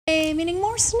meaning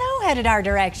more snow headed our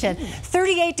direction.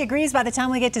 38 degrees by the time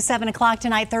we get to 7 o'clock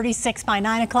tonight, 36 by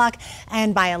 9 o'clock,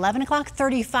 and by 11 o'clock,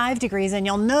 35 degrees. And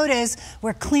you'll notice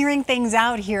we're clearing things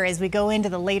out here as we go into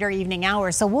the later evening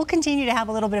hours. So we'll continue to have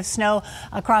a little bit of snow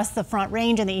across the Front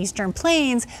Range and the Eastern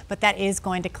Plains, but that is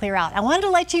going to clear out. I wanted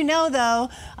to let you know, though,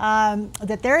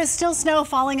 that there is still snow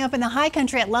falling up in the high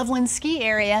country at Loveland Ski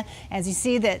Area. As you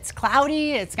see, that it's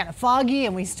cloudy, it's kind of foggy,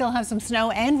 and we still have some snow,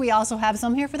 and we also have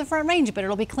some here for the Front Range, but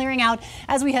it'll be clearing out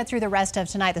as we head through the rest of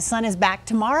tonight. The sun is back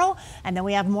tomorrow, and then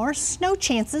we have more snow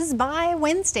chances by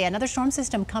Wednesday. Another storm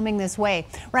system coming this way.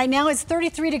 Right now it's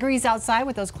 33 degrees outside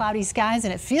with those cloudy skies,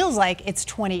 and it feels like it's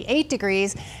 28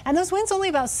 degrees, and those winds only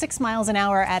about 6 miles an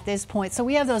hour at this point. So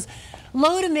we have those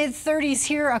low to mid 30s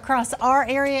here across our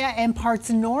area and parts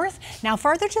north. Now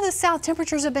farther to the south,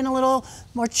 temperatures have been a little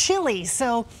more chilly,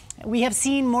 so we have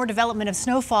seen more development of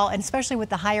snowfall, and especially with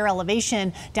the higher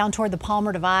elevation down toward the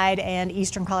Palmer Divide and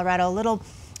eastern Colorado, a little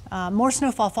more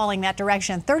snowfall falling that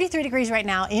direction. 33 degrees right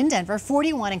now in Denver,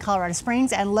 41 in Colorado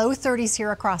Springs, and low 30s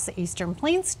here across the Eastern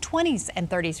Plains, 20s and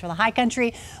 30s for the high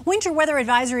country. Winter weather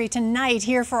advisory tonight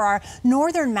here for our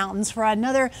northern mountains for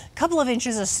another couple of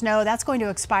inches of snow. That's going to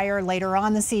expire later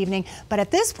on this evening. But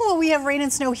at this point, we have rain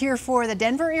and snow here for the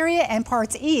Denver area and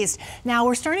parts east. Now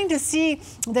we're starting to see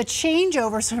the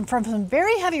changeover from some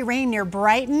very heavy rain near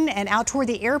Brighton and out toward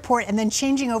the airport, and then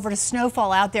changing over to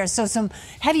snowfall out there. So some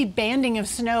heavy banding of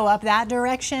snow up that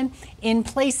direction in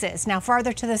places. Now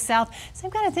farther to the south, same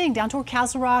kind of thing down toward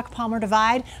Castle Rock, Palmer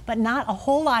Divide, but not a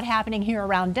whole lot happening here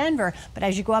around Denver. But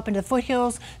as you go up into the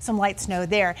foothills, some light snow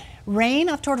there. Rain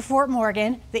up toward Fort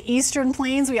Morgan, the Eastern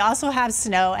Plains, we also have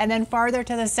snow, and then farther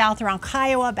to the south around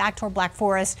Kiowa, back toward Black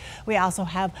Forest, we also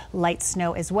have light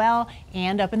snow as well,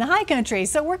 and up in the high country.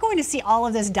 So we're going to see all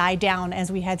of this die down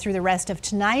as we head through the rest of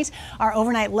tonight. Our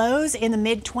overnight lows in the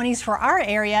mid-20s for our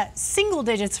area, single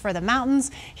digits for the mountains.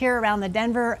 Here around the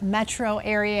Denver metro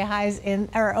area, highs in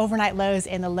or overnight lows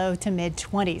in the low to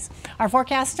mid-20s. Our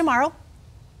forecast tomorrow.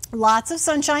 Lots of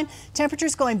sunshine,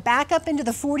 temperatures going back up into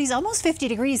the 40s, almost 50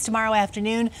 degrees tomorrow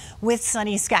afternoon with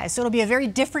sunny skies. So it'll be a very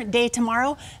different day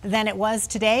tomorrow than it was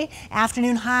today.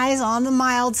 Afternoon highs on the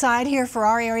mild side here for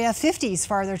our area, 50s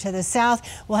farther to the south.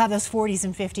 We'll have those 40s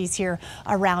and 50s here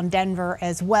around Denver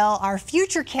as well. Our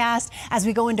future cast as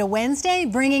we go into Wednesday,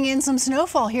 bringing in some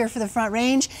snowfall here for the Front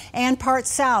Range and parts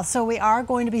south. So we are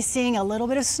going to be seeing a little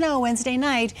bit of snow Wednesday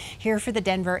night here for the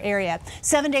Denver area.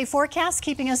 7-day forecast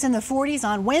keeping us in the 40s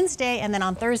on Wednesday, and then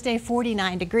on Thursday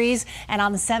 49 degrees, and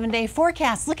on the 7-day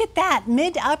forecast, look at that,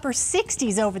 mid to upper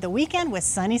 60s over the weekend with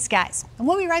sunny skies. And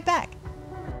we'll be right back.